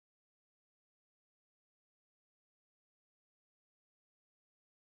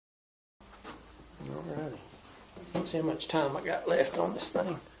Alrighty. Let's see how much time I got left on this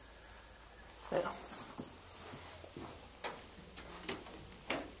thing. Now.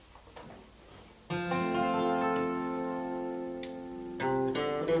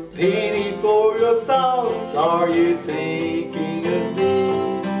 Penny for your thoughts, are you thinking of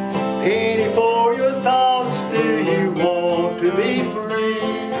me? Penny for your thoughts, do you want to be free?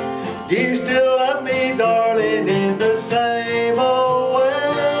 Do you still love me, darling, in the same old way?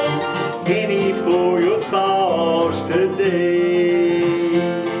 Penny for your thoughts today.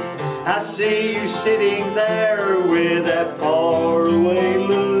 I see you sitting there with that faraway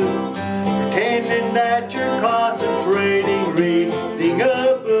look, pretending that you're concentrating, reading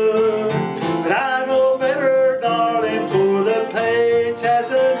a book. But I know better, darling, for the page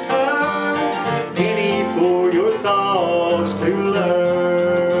hasn't turned. Penny for your thoughts to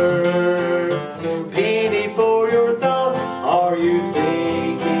learn. Penny for your thoughts, are you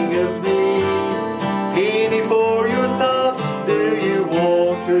thinking of me? Penny for your thoughts, do you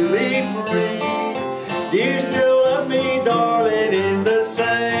want to be free? Do you still love me, darling, in the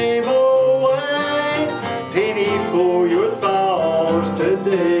same old way? Penny for your thoughts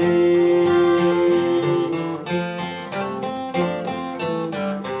today.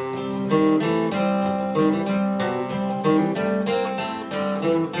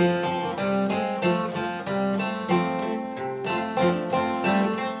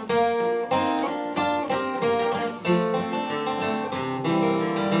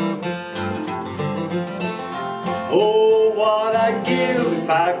 Oh, what I'd give if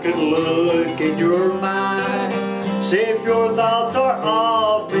I could look in your mind, see if your thoughts are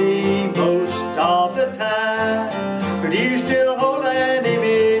of me most of the time. But you still hold an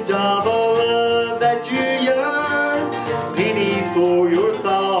image of a love that you yearn. Penny for your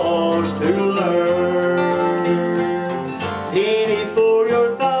thoughts to learn. Penny for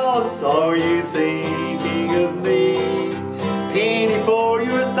your thoughts, are you thinking of me? Penny for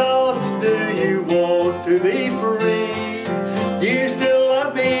your thoughts, do you want to be free? Do you still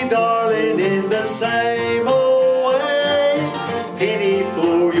love me, darling, in the same old way? Penny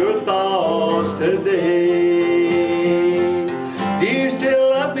for your thoughts today. Do you still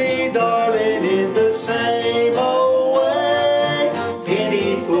love me, darling, in the same old way?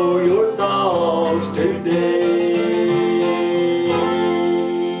 Penny for your thoughts today.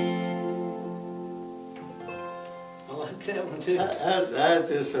 I like that one too.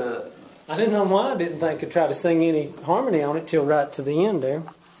 That is I didn't know why I didn't think I'd try to sing any harmony on it till right to the end there.